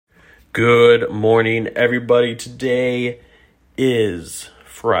Good morning, everybody. Today is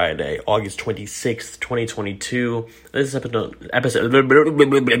Friday, August 26th, 2022. This is episode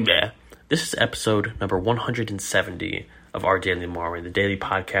number 170 of Our Daily Marmon, the daily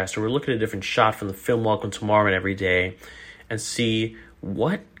podcast where we're looking at a different shot from the film Welcome to Marmon every day and see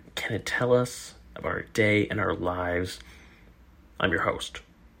what can it tell us of our day and our lives. I'm your host,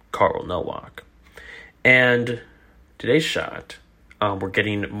 Carl Nowak. And today's shot, we're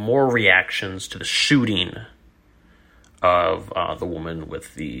getting more reactions to the shooting of the woman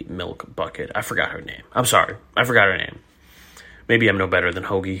with the milk bucket. I forgot her name. I'm sorry. I forgot her name. Maybe I'm no better than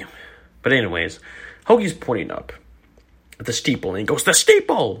Hoagie. But anyways, Hoagie's pointing up at the steeple, and he goes, "The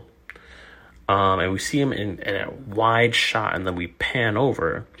steeple!" And we see him in a wide shot, and then we pan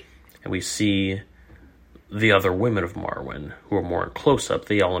over, and we see the other women of Marwyn, who are more in close-up.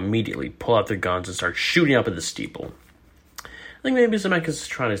 They all immediately pull out their guns and start shooting up at the steeple. I think maybe Zemeckis is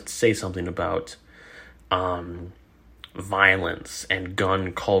trying to say something about violence and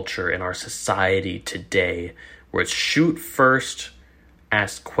gun culture in our society today, where it's shoot first,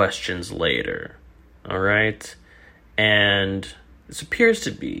 ask questions later. All right? And this appears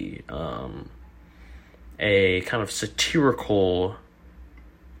to be a kind of satirical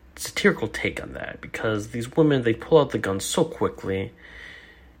take on that, because these women, they pull out the guns so quickly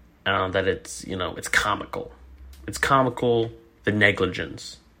that it's comical. It's comical, the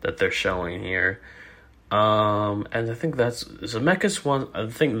negligence that they're showing here. And I think that's Zemeckis one. I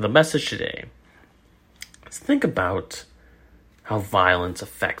think the message today is think about how violence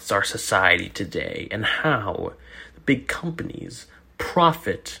affects our society today and how the big companies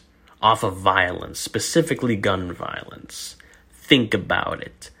profit off of violence, specifically gun violence. Think about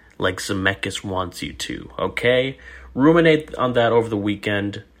it like Zemeckis wants you to, okay? Ruminate on that over the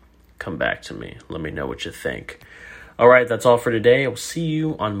weekend. Come back to me. Let me know what you think. All right, that's all for today. I will see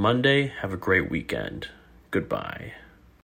you on Monday. Have a great weekend. Goodbye.